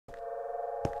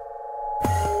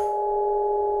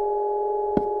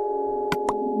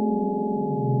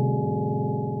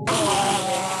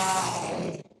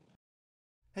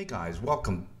guys,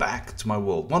 welcome back to my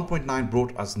world. 1.9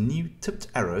 brought us new tipped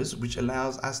arrows, which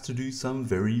allows us to do some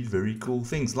very cool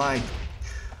things like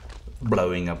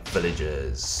blowing up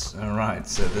villages. Alright,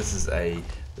 so this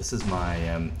is my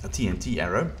a TNT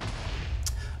arrow.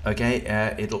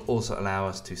 Okay, it'll also allow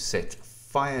us to set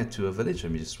fire to a village.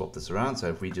 Let me just swap this around. So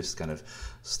if we just kind of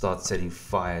start setting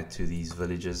fire to these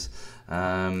villages,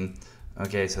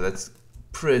 okay, so that's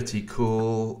pretty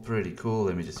cool.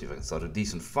 Let me just see if I can start a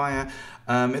decent fire.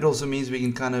 It also means we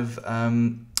can kind of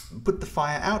put the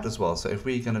fire out as well. So if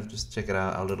we kind of just check it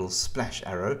out, our little splash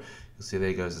arrow, you'll see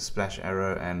there goes the splash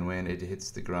arrow, and when it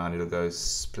hits the ground it'll go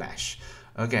splash.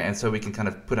 Okay, and so we can kind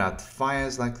of put out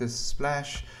fires like this: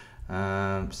 splash,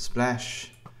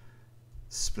 splash,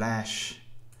 splash.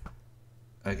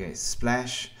 Okay,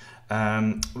 splash.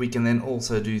 We can then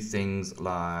also do things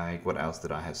like, what else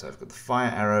did I have? So I've got the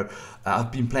fire arrow.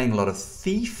 I've been playing a lot of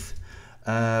Thief,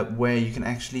 where you can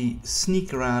actually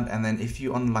sneak around, and then if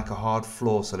you're on like a hard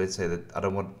floor, so let's say that I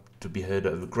don't want to be heard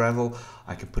over gravel,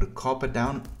 I can put a carpet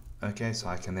down. Okay, so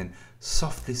I can then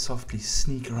softly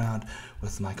sneak around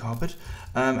with my carpet.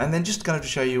 And then just kind of to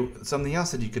show you something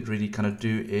else that you could really kind of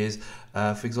do is,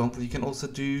 for example, you can also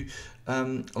do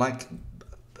like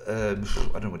I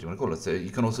don't know what you want to call it. So you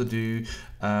can also do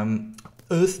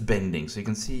earth bending. So you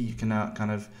can see you can now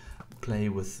kind of play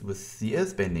with the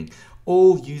earth bending,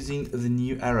 all using the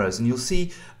new arrows. And you'll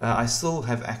see I still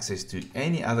have access to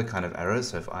any other kind of arrows.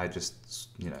 So if I just,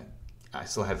 I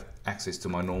still have access to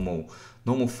my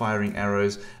normal firing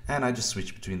arrows, and I just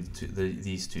switch between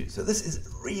these two. So this is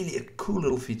really a cool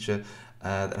little feature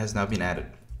that has now been added.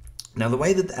 Now the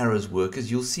way that the arrows work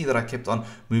is, you'll see that I kept on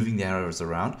moving the arrows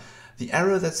around. The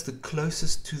arrow that's the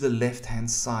closest to the left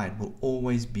hand side will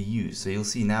always be used. So you'll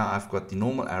see now I've got the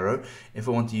normal arrow. If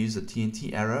I want to use the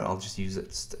TNT arrow, I'll just use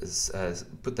it,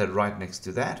 put that right next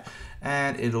to that,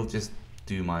 and it'll just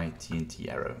do my TNT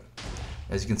arrow.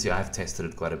 As you can see, I've tested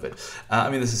it quite a bit. I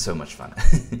mean, this is so much fun.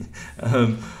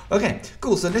 Okay,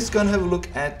 cool. So let's go and have a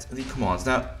look at the commands.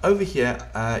 Now, over here,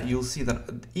 you'll see that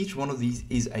each one of these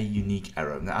is a unique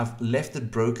arrow. Now, I've left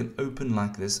it broken open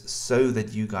like this so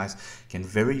that you guys can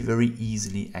very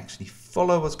easily actually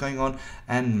follow what's going on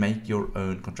and make your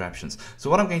own contraptions. So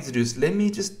what I'm going to do is, I'm going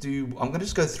to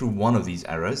just go through one of these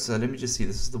arrows. So let me just see,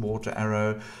 this is the water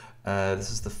arrow.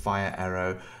 This is the fire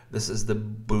arrow. This is the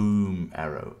boom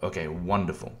arrow. Okay,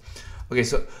 wonderful. Okay,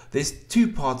 so there's two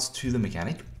parts to the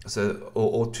mechanic, so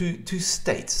or two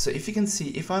states. So if you can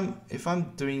see, if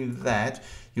I'm doing that,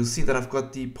 you'll see that I've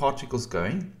got the particles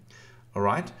going. All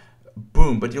right,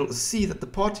 boom. But you'll see that the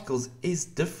particles is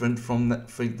different from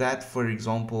that. For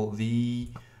example, the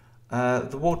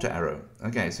water arrow.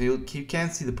 Okay, so you can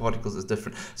see the particles is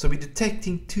different. So we're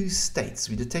detecting two states.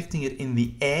 We're detecting it in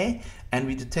the air, and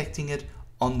we're detecting it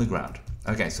on the ground.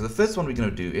 Okay, so the first one we're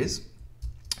going to do is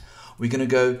we're going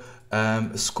to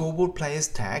go scoreboard players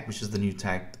tag, which is the new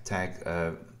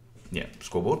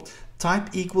scoreboard. Type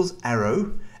equals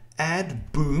arrow,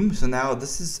 add boom. So now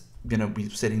this is, we're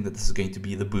setting that this is going to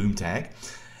be the boom tag.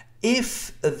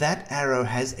 If that arrow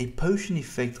has a potion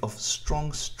effect of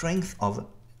strong strength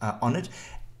on it,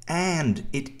 and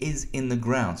it is in the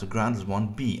ground, so ground is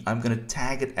 1B, I'm going to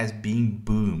tag it as being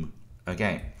boom.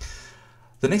 Okay.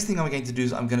 The next thing I'm going to do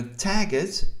is I'm going to tag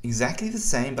it exactly the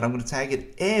same, but I'm going to tag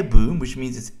it airboom, which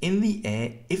means it's in the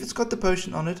air if it's got the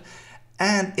potion on it,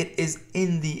 and it is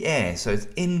in the air, so it's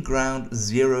inGround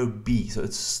 0B, so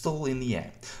it's still in the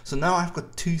air. So now I've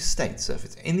got two states. So if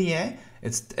it's in the air,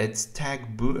 it's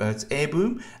tag boom, it's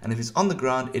airboom, and if it's on the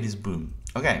ground, it is boom.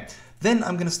 Okay, then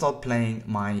I'm going to start playing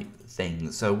my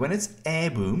thing. So when it's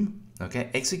airboom, okay,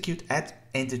 execute at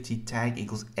entity tag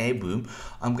equals airboom,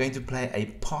 I'm going to play a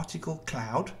particle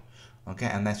cloud, okay,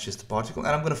 and that's just a particle,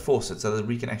 and I'm going to force it so that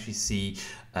we can actually see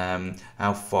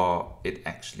how far it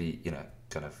actually,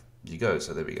 kind of you go.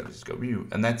 So there we go, just go,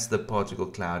 and that's the particle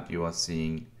cloud you are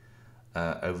seeing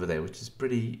over there, which is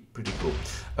pretty cool.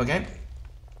 Okay,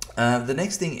 the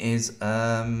next thing is,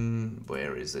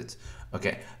 where is it?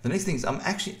 Okay, the next thing is I'm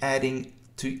actually adding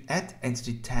to add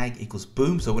entity tag equals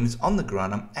boom. So when it's on the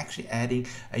ground, I'm actually adding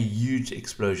a huge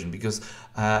explosion, because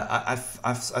I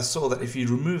saw that if you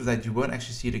remove that, you won't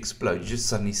actually see it explode. You just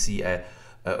suddenly see a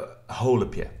hole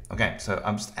appear. Okay, so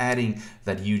I'm just adding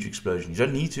that huge explosion. You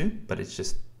don't need to, but it's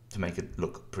just to make it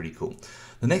look pretty cool.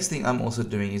 The next thing I'm also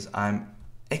doing is I'm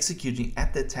executing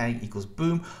at the tag equals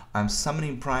boom. I'm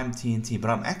summoning PrimedTnt,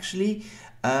 but I'm actually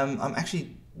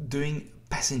doing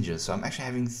passengers. So I'm actually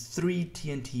having 3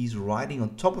 TNTs riding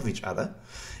on top of each other,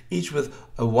 each with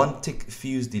a 1 tick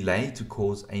fuse delay to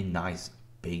cause a nice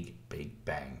big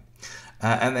bang.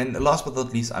 And then last but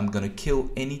not least, I'm going to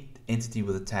kill any entity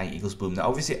with a tag equals boom. Now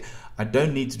obviously I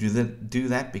don't need to do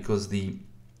that because the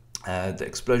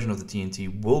explosion of the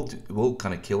TNT will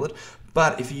kind of kill it.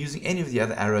 But if you're using any of the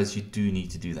other arrows, you do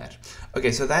need to do that.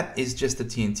 Okay, so that is just the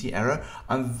TNT arrow.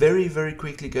 I'm very, very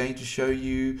quickly going to show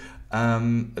you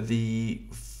the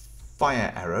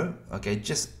fire arrow. Okay,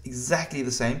 just exactly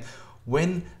the same.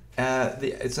 When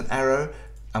it's an arrow,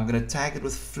 I'm going to tag it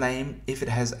with flame if it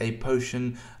has a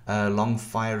potion long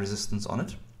fire resistance on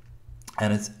it,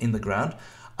 and it's in the ground.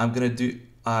 I'm going to do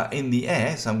in the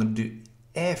air, so I'm going to do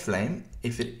airflame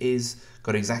if it is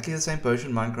got exactly the same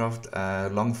potion,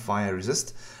 Minecraft long fire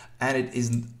resist, and it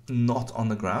is not on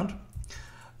the ground.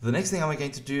 The next thing I'm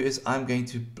going to do is I'm going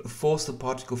to force the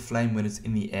particle flame when it's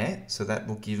in the air. So that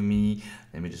will give me,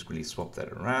 let me just really swap that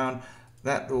around.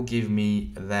 That will give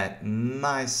me that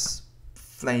nice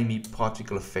flamey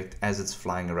particle effect as it's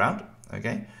flying around.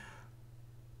 Okay,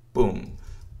 boom.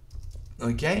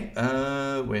 Okay,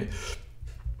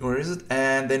 where is it?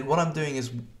 And then what I'm doing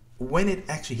is, when it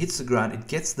actually hits the ground, it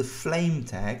gets the flame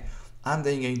tag. I'm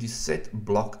then going to set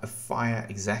block a fire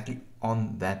exactly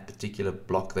on that particular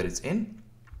block that it's in,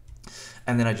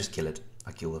 and then I just kill it.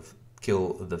 I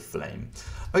kill the flame.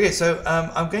 Okay, so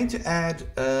I'm going to add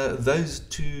those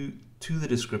two to the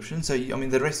description. So I mean,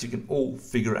 the rest you can all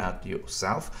figure out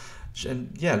yourself.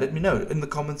 And yeah, let me know in the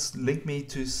comments. Link me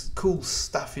to cool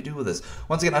stuff you do with this.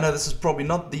 Once again, I know this is probably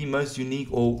not the most unique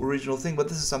or original thing, but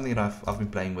this is something that I've been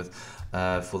playing with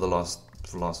for the last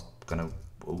kind of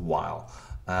while.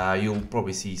 You'll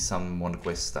probably see some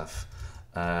WonderQuest stuff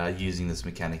using this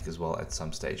mechanic as well at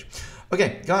some stage.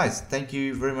 Okay, guys, thank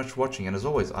you very much for watching, and as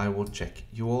always, I will check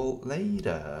you all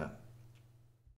later.